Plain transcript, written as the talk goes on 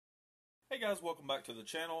Hey guys, welcome back to the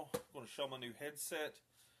channel. I'm going to show my new headset.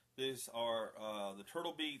 These are the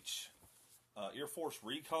Turtle Beach Air Force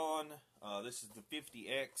Recon. This is the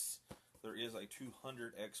 50X. There is a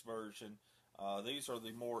 200X version. These are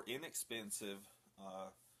the more inexpensive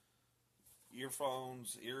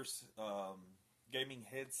earphones, gaming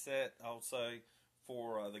headset, I would say,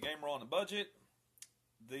 for the gamer on a budget.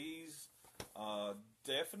 These,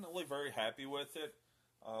 definitely very happy with it.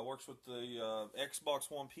 Works with the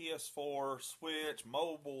Xbox One, PS4, Switch,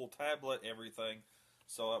 mobile, tablet, everything.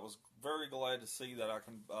 So I was very glad to see that I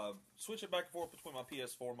can switch it back and forth between my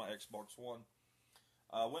PS4 and my Xbox One.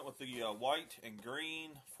 Went with the white and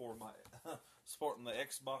green for my sporting the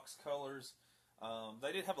Xbox colors.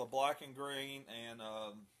 They did have a black and green, and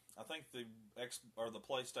I think the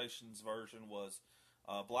PlayStation's version was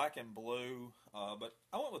black and blue. But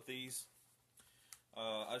I went with these.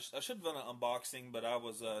 I should have done an unboxing, but I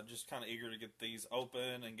was just kind of eager to get these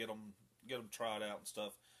open and get them tried out and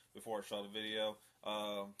stuff before I shot a video.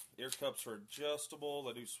 Ear cups are adjustable.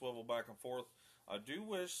 They do swivel back and forth. I do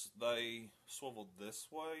wish they swiveled this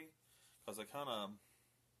way because they kind of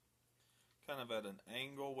at an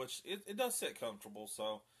angle, which it does sit comfortable.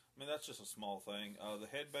 So I mean that's just a small thing. The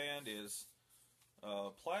headband is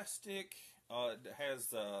plastic. It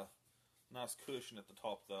has a nice cushion at the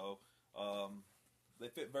top though. They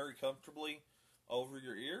fit very comfortably over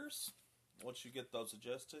your ears once you get those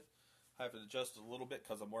adjusted. I have it adjusted a little bit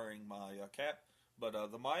because I'm wearing my cap. But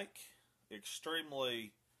the mic,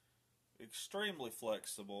 extremely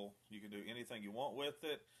flexible. You can do anything you want with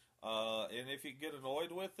it. And if you get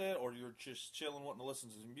annoyed with it or you're just chilling wanting to listen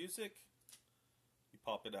to some music, you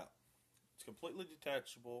pop it out. It's completely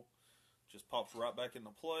detachable. Just pops right back into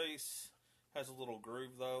place. Has a little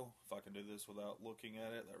groove though. If I can do this without looking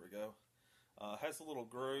at it. There we go. Has a little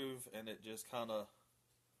groove, and it just kind of,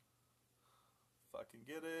 if I can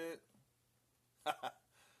get it,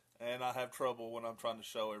 and I have trouble when I'm trying to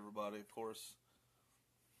show everybody, of course.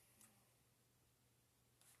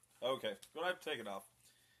 Okay, gonna have to take it off.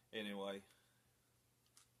 Anyway,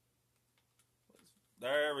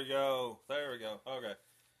 there we go. There we go. Okay,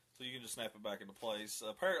 so you can just snap it back into place.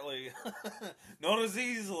 Apparently, not as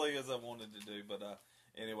easily as I wanted to do, but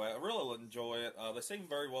anyway, I really enjoy it. They seem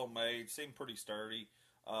very well made, seem pretty sturdy.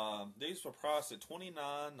 These were priced at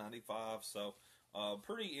 $29.95, so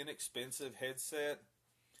pretty inexpensive headset.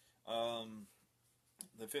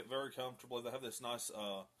 They fit very comfortably. They have this nice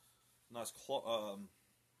kind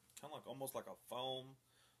of like almost like a foam,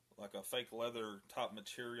 like a fake leather type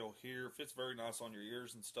material here. Fits very nice on your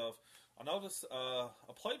ears and stuff. I noticed I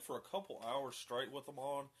played for a couple hours straight with them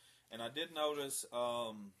on, and I did notice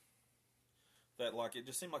that like it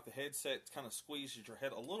just seemed like the headset kind of squeezes your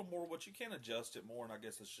head a little more, which you can adjust it more, and I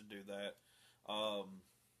guess it should do that.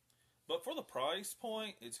 But for the price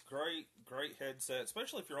point, it's great headset,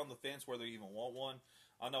 especially if you're on the fence whether you even want one.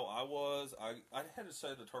 I know I was. I had to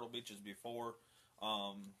say the Turtle Beaches before, but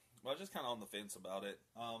I was just kind of on the fence about it.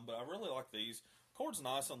 But I really like these. Cord's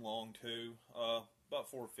nice and long too, about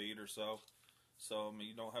 4 feet or so. So I mean,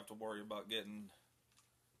 you don't have to worry about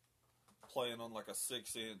playing on like a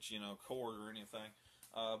 6-inch, cord or anything.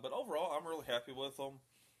 But overall, I'm really happy with them.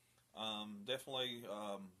 Definitely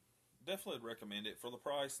recommend it for the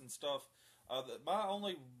price and stuff. My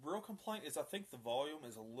only real complaint is I think the volume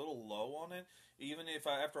is a little low on it. Even if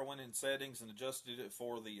after I went in settings and adjusted it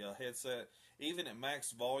for the headset, even at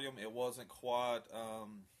max volume, it wasn't quite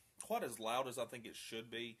as loud as I think it should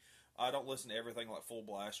be. I don't listen to everything like full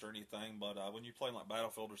blast or anything, but when you're playing like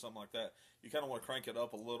Battlefield or something like that, you kind of want to crank it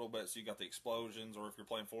up a little bit so you got the explosions, or if you're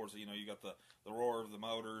playing Forza, you got the roar of the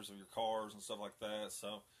motors of your cars and stuff like that.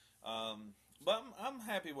 So, but I'm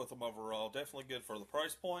happy with them overall. Definitely good for the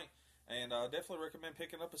price point, and I definitely recommend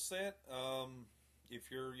picking up a set if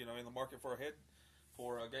you're in the market for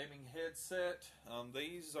a gaming headset.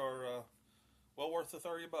 These are well worth the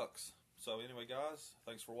 $30. So anyway, guys,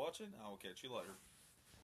 thanks for watching. I will catch you later.